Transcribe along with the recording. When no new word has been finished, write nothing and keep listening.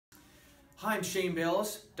Hi, I'm Shane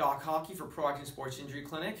Bales, Doc Hockey for Proactive Sports Injury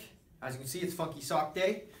Clinic. As you can see, it's Funky Sock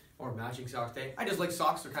Day, or Matching Sock Day. I just like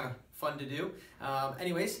socks, they're kind of fun to do.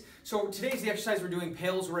 Anyways, so today's the exercise we're doing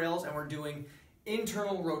PAILs rails, and we're doing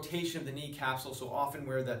internal rotation of the knee capsule. So often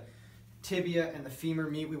where the tibia and the femur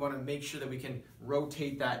meet, we want to make sure that we can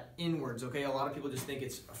rotate that inwards, okay? A lot of people just think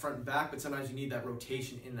it's front and back, but sometimes you need that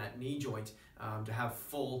rotation in that knee joint to have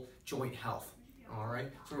full joint health. All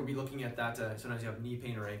right, so we'll be looking at that. Sometimes you have knee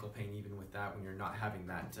pain or ankle pain even with that when you're not having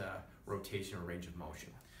that rotation or range of motion.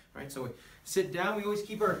 All right, so we sit down. We always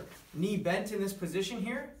keep our knee bent in this position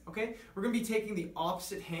here, okay? We're gonna be taking the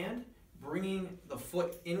opposite hand, bringing the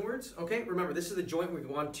foot inwards, okay? Remember, this is the joint we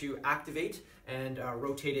want to activate and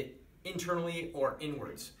rotate it internally or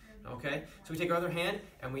inwards, okay? So we take our other hand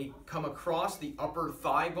and we come across the upper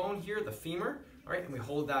thigh bone here, the femur, all right, and we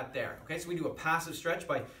hold that there, okay? So we do a passive stretch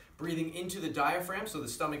by breathing into the diaphragm so the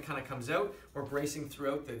stomach kind of comes out. We're bracing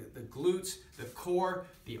throughout the glutes, the core,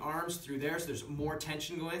 the arms through there, so there's more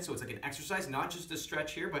tension going in, so it's like an exercise, not just a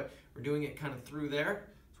stretch here, but we're doing it kind of through there.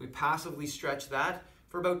 So we passively stretch that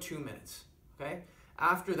for about 2 minutes, okay?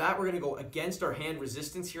 After that, we're gonna go against our hand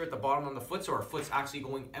resistance here at the bottom on the foot, so our foot's actually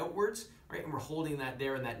going outwards, right? And we're holding that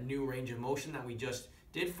there in that new range of motion that we just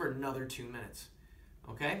did for another 2 minutes,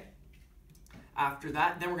 okay? After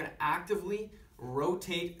that, then we're gonna actively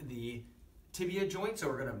rotate the tibia joint, so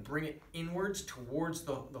we're gonna bring it inwards towards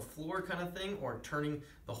the floor kind of thing, or turning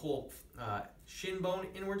the whole shin bone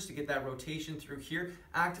inwards to get that rotation through here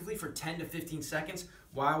actively for 10 to 15 seconds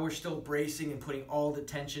while we're still bracing and putting all the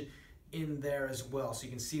tension in there as well. So you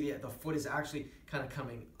can see the foot is actually kind of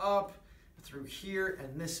coming up through here,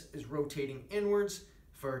 and this is rotating inwards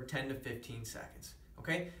for 10 to 15 seconds.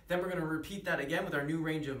 Okay, then we're going to repeat that again with our new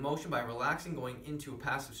range of motion by relaxing, going into a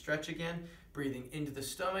passive stretch again, breathing into the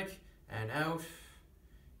stomach and out,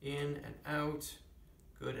 in and out.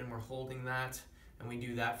 Good, and we're holding that, and we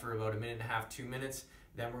do that for about 1.5 minutes, 2 minutes.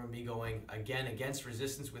 Then we're going to be going again against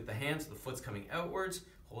resistance with the hands, so the foot's coming outwards,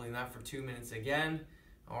 holding that for 2 minutes again.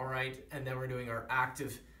 All right, and then we're doing our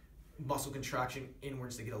active muscle contraction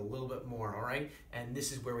inwards to get a little bit more, all right? And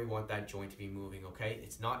this is where we want that joint to be moving, okay?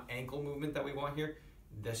 It's not ankle movement that we want here,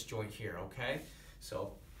 this joint here, okay?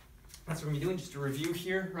 So that's what we're gonna be doing, just a review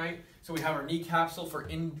here, right? So we have our knee capsule for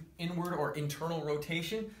inward or internal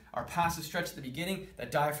rotation, our passive stretch at the beginning, that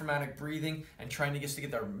diaphragmatic breathing, and trying to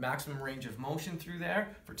get our maximum range of motion through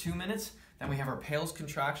there for 2 minutes. Then we have our PAILs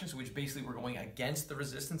contractions, which basically we're going against the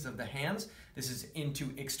resistance of the hands. This is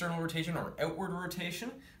into external rotation or outward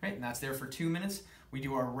rotation, right? And that's there for 2 minutes. We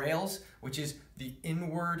do our rails, which is the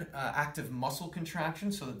inward active muscle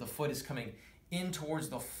contraction, so that the foot is coming in towards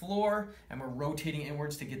the floor, and we're rotating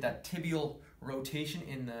inwards to get that tibial rotation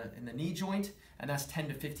in the knee joint, and that's 10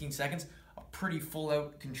 to 15 seconds, a pretty full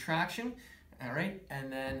out contraction, all right?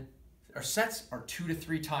 And then our sets are 2 to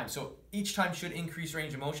 3 times. So each time should increase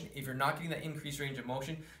range of motion. If you're not getting that increased range of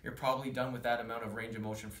motion, you're probably done with that amount of range of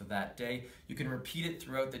motion for that day. You can repeat it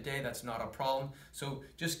throughout the day, that's not a problem. So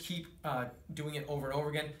just keep doing it over and over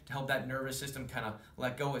again to help that nervous system kind of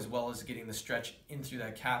let go, as well as getting the stretch in through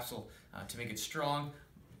that capsule to make it strong,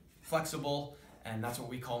 flexible, and that's what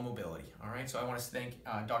we call mobility. All right, so I want to thank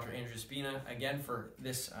Dr. Andreo Spina again for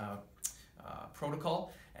this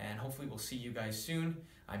protocol, and hopefully we'll see you guys soon.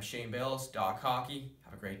 I'm Shane Bales, Doc Hockey.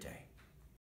 Have a great day.